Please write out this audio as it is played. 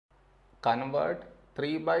convert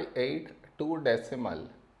 3 by 8 to decimal.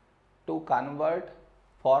 To convert,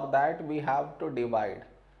 for that we have to divide.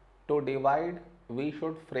 To divide, we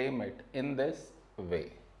should frame it in this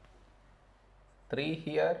way. 3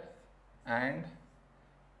 here and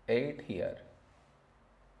 8 here.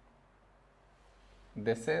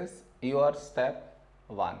 This is your step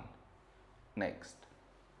 1. Next,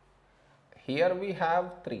 here we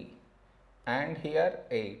have 3 and here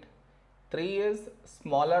 8. 3 is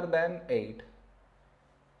smaller than 8.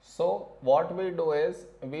 So what we do is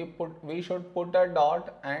we should put a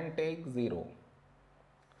dot and take 0.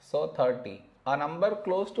 So 30. A number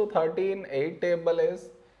close to 30 in 8 table is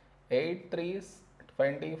 8 3s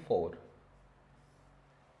 24.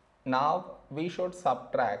 Now we should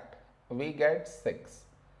subtract. We get 6.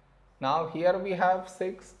 Now here we have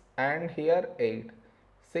 6 and here 8.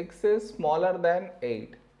 6 is smaller than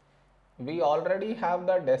 8. We already have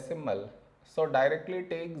the decimal, so directly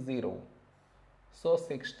take 0. So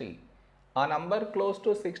 60. A number close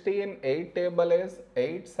to 60 in 8 table is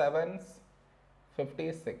 8 7s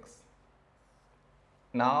 56.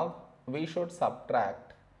 Now we should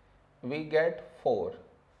subtract. We get 4.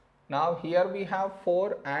 Now here we have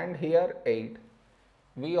 4 and here 8.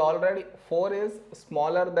 4 is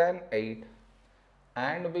smaller than 8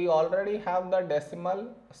 and we already have the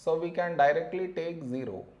decimal, so we can directly take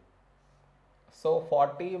 0. So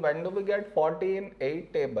 40, when do we get 40 in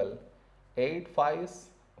 8 table? 8 5s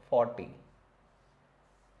 40.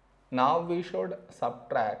 Now we should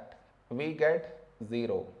subtract. We get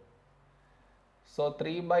 0. So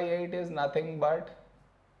 3 by 8 is nothing but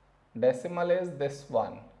decimal is this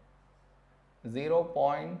one.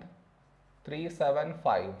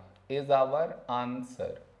 0.375 is our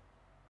answer.